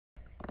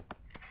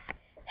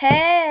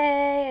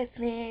Hey, it's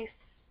me,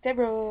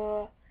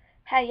 Deborah.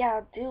 How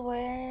y'all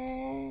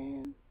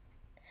doing?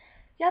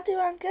 Y'all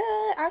doing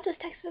good? I'm just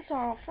texting this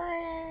on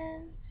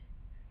friends.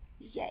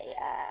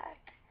 Yeah.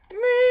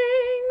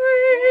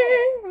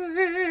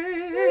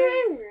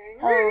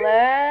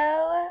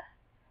 Hello?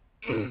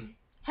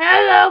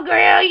 Hello,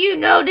 girl. You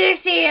know this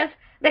is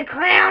the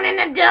clown in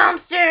the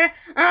dumpster.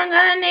 I'm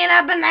gonna need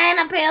a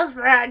banana pills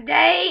for a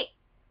date.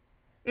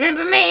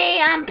 Remember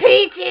me? I'm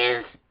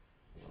Peaches.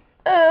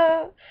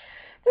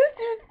 This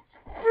is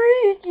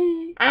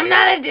freaky. I'm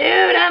not a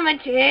dude. I'm a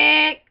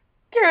chick.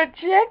 You're a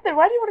chick? Then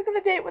why do you want to go on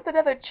a date with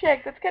another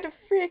chick? That's kind of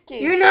freaky.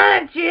 You're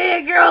not a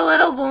chick. You're a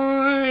little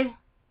boy.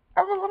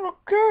 I'm a little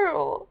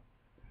girl.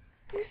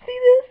 You see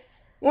this?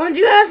 Why'd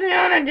you ask me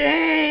on a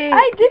date?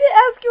 I didn't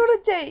ask you on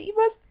a date. You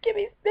must get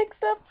me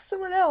mixed up with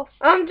someone else.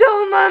 I'm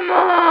telling my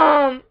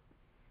mom.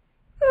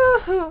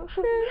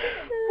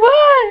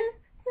 What?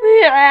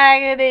 The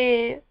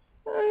agony.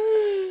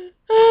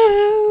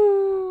 Hello?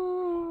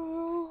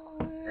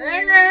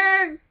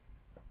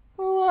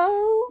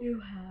 You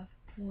have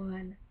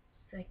 1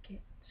 second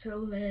to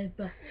live.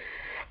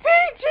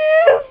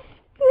 Peaches!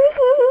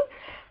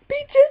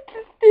 Peaches,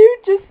 this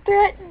dude just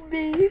threatened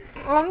me.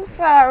 I'm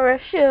sorry,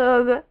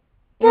 sugar.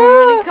 You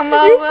want me to come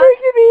over? You're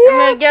freaking me I'm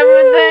gonna out, get dude.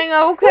 everything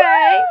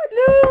okay.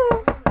 No.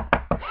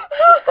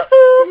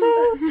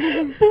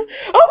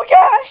 Oh my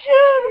gosh,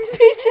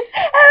 Peaches,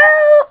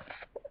 help!